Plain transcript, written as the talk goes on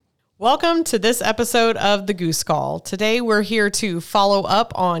Welcome to this episode of the Goose Call. Today we're here to follow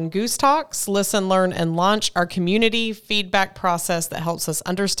up on Goose Talks, listen, learn, and launch our community feedback process that helps us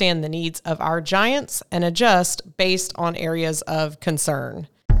understand the needs of our giants and adjust based on areas of concern.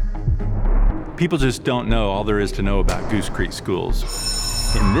 People just don't know all there is to know about Goose Creek schools.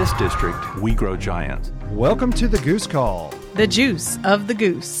 In this district, we grow giants. Welcome to the Goose Call. The juice of the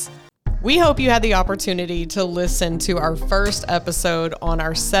goose. We hope you had the opportunity to listen to our first episode on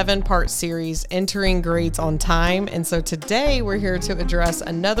our 7-part series, Entering Grades on Time. And so today we're here to address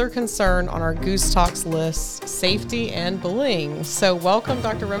another concern on our Goose Talks list, safety and bullying. So welcome,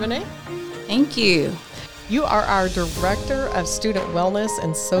 Dr. Remine. Thank you. You are our Director of Student Wellness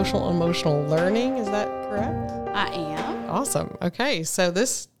and Social Emotional Learning. Is that correct? I am. Awesome. Okay, so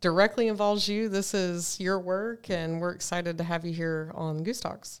this directly involves you. This is your work, and we're excited to have you here on Goose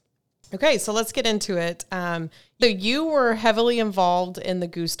Talks. Okay, so let's get into it. So you were heavily involved in the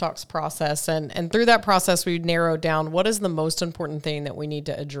Goose Talks process, and through that process, we narrowed down what is the most important thing that we need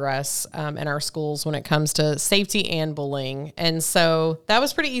to address in our schools when it comes to safety and bullying. And so that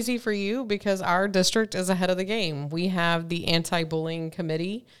was pretty easy for you because our district is ahead of the game. We have the anti-bullying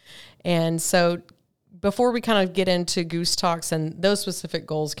committee. And so before we kind of get into Goose Talks and those specific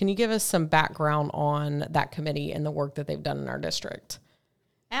goals, can you give us some background on that committee and the work that they've done in our district?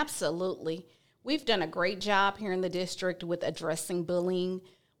 Absolutely. We've done a great job here in the district with addressing bullying.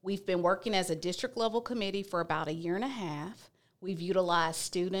 We've been working as a district level committee for about a year and a half. We've utilized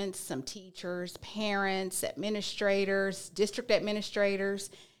students, some teachers, parents, administrators, district administrators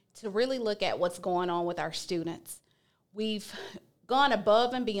to really look at what's going on with our students. We've gone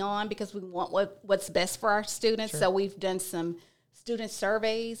above and beyond because we want what's best for our students. Sure. So we've done some student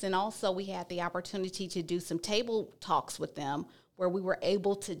surveys, and also we had the opportunity to do some table talks with them where we were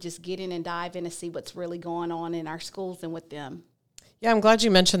able to just get in and dive in and see what's really going on in our schools and with them. Yeah, I'm glad you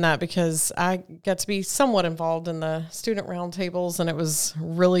mentioned that because I got to be somewhat involved in the student roundtables, and it was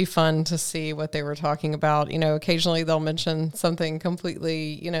really fun to see what they were talking about. You know, occasionally they'll mention something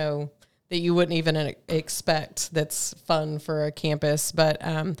completely, that you wouldn't even expect that's fun for a campus. But,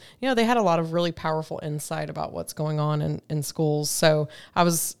 they had a lot of really powerful insight about what's going on in schools. So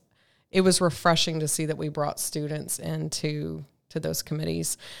it was refreshing to see that we brought students into those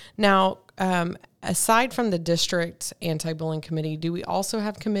committees. Now, aside from the district anti-bullying committee, do we also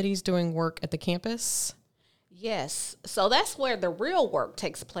have committees doing work at the campus? Yes. So that's where the real work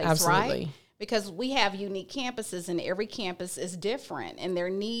takes place, Absolutely. Right? Because we have unique campuses, and every campus is different and their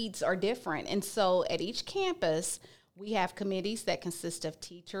needs are different. And so at each campus, we have committees that consist of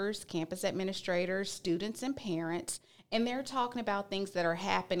teachers, campus administrators, students, and parents. And they're talking about things that are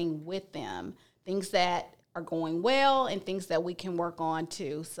happening with them, things that are going well and things that we can work on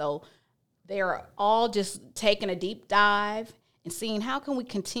too. So they're all just taking a deep dive and seeing how can we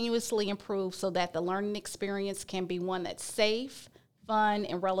continuously improve so that the learning experience can be one that's safe, fun,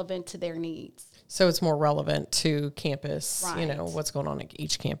 and relevant to their needs. So it's more relevant to campus, Right. What's going on at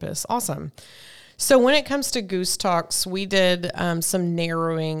each campus. Awesome. So when it comes to Goose Talks, we did some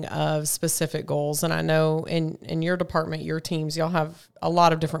narrowing of specific goals. And I know in your department, your teams, y'all have a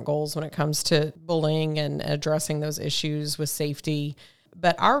lot of different goals when it comes to bullying and addressing those issues with safety.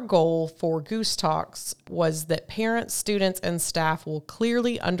 But our goal for Goose Talks was that parents, students, and staff will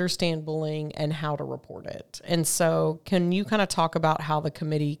clearly understand bullying and how to report it. And so can you kind of talk about how the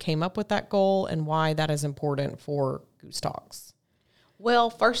committee came up with that goal and why that is important for Goose Talks?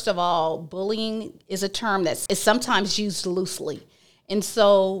 Well, first of all, bullying is a term that is sometimes used loosely. And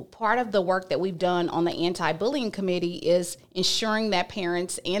so part of the work that we've done on the anti-bullying committee is ensuring that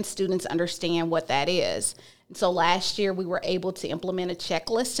parents and students understand what that is. And so last year we were able to implement a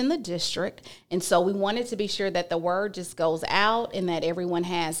checklist in the district. And so we wanted to be sure that the word just goes out and that everyone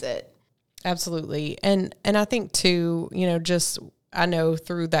has it. Absolutely. And I think too, I know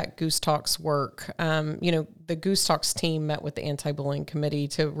through that Goose Talks work, the Goose Talks team met with the anti-bullying committee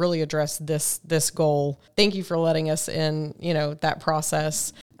to really address this goal. Thank you for letting us in, that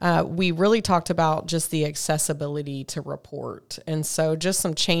process. We really talked about just the accessibility to report. And so just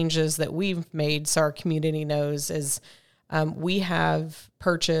some changes that we've made so our community knows is we have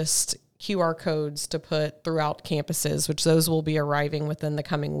purchased QR codes to put throughout campuses, which those will be arriving within the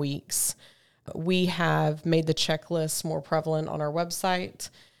coming weeks. We have made the checklist more prevalent on our website.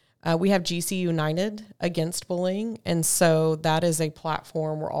 We have GC United Against Bullying, and so that is a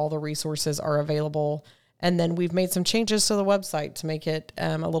platform where all the resources are available. And then we've made some changes to the website to make it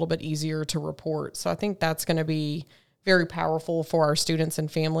a little bit easier to report. So I think that's going to be very powerful for our students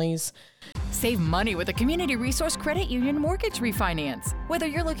and families. Save money with a Community Resource Credit Union mortgage refinance. Whether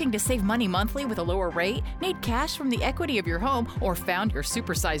you're looking to save money monthly with a lower rate, need cash from the equity of your home, or found your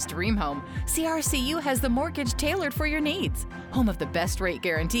supersized dream home, CRCU has the mortgage tailored for your needs. Home of the best rate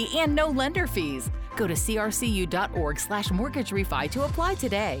guarantee and no lender fees. Go to crcu.org/mortgage refi to apply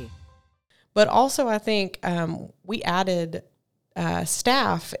today. But also, I think we added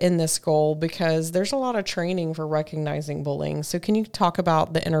staff in this goal because there's a lot of training for recognizing bullying. So can you talk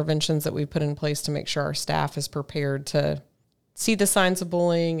about the interventions that we put in place to make sure our staff is prepared to see the signs of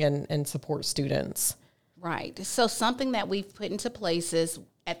bullying and support students? Right. So something that we've put into place is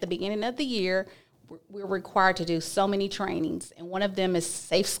at the beginning of the year, we're required to do so many trainings. And one of them is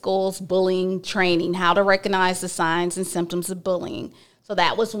Safe Schools Bullying Training, how to recognize the signs and symptoms of bullying. So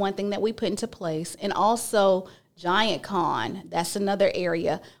that was one thing that we put into place. And also Giant Con, that's another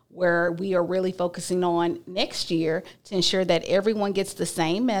area where we are really focusing on next year to ensure that everyone gets the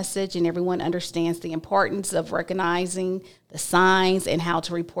same message and everyone understands the importance of recognizing the signs and how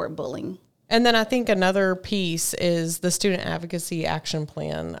to report bullying. And then I think another piece is the Student Advocacy Action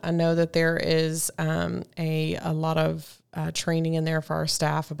Plan. I know that there is a lot of training in there for our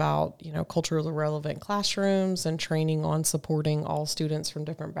staff about, culturally relevant classrooms and training on supporting all students from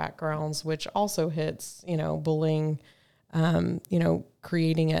different backgrounds, which also hits, bullying,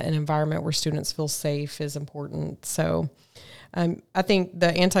 creating an environment where students feel safe is important. So I think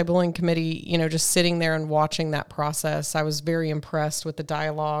the anti-bullying committee, just sitting there and watching that process, I was very impressed with the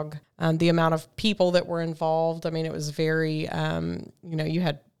dialogue, the amount of people that were involved. I mean, it was very, you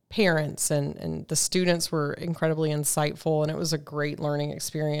had parents and the students were incredibly insightful, and it was a great learning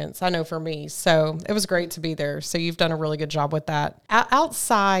experience, I know, for me. So it was great to be there. So you've done a really good job with that.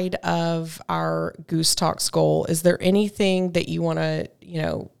 Outside of our Goose Talks goal, is there anything that you want to,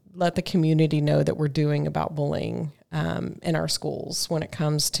 let the community know that we're doing about bullying in our schools when it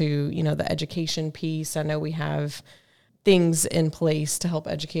comes to, the education piece? I know we have things in place to help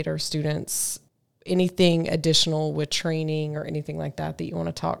educate our students. Anything additional with training or anything like that you want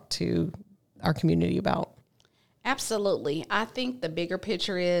to talk to our community about? Absolutely. I think the bigger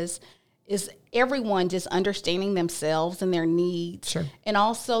picture is everyone just understanding themselves and their needs. Sure. And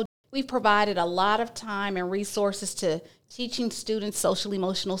also, we've provided a lot of time and resources to teaching students social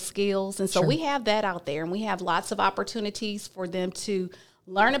emotional skills. And so Sure. we have that out there, and we have lots of opportunities for them to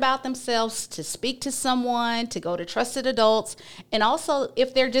learn about themselves, to speak to someone, to go to trusted adults. And also,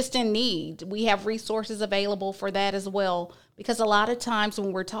 if they're just in need, we have resources available for that as well. Because a lot of times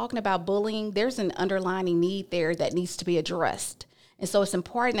when we're talking about bullying, there's an underlying need there that needs to be addressed. And so it's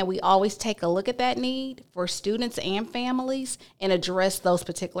important that we always take a look at that need for students and families and address those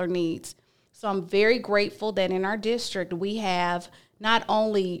particular needs. So I'm very grateful that in our district, we have not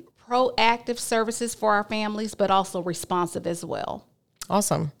only proactive services for our families, but also responsive as well.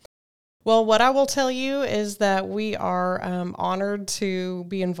 Awesome. Well, what I will tell you is that we are honored to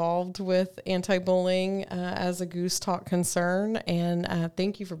be involved with anti-bullying as a Goose Talk concern, and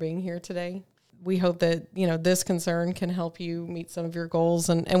thank you for being here today. We hope that, this concern can help you meet some of your goals,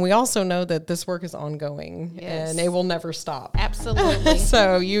 and we also know that this work is ongoing. Yes. And it will never stop. Absolutely.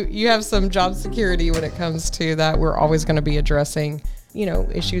 So you have some job security when it comes to that. We're always going to be addressing,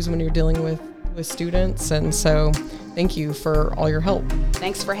 issues when you're dealing with students, and so thank you for all your help.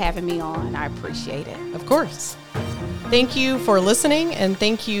 Thanks for having me on. I appreciate it. Of course. Thank you for listening, and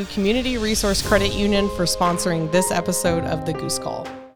thank you Community Resource Credit Union for sponsoring this episode of the Goose Call.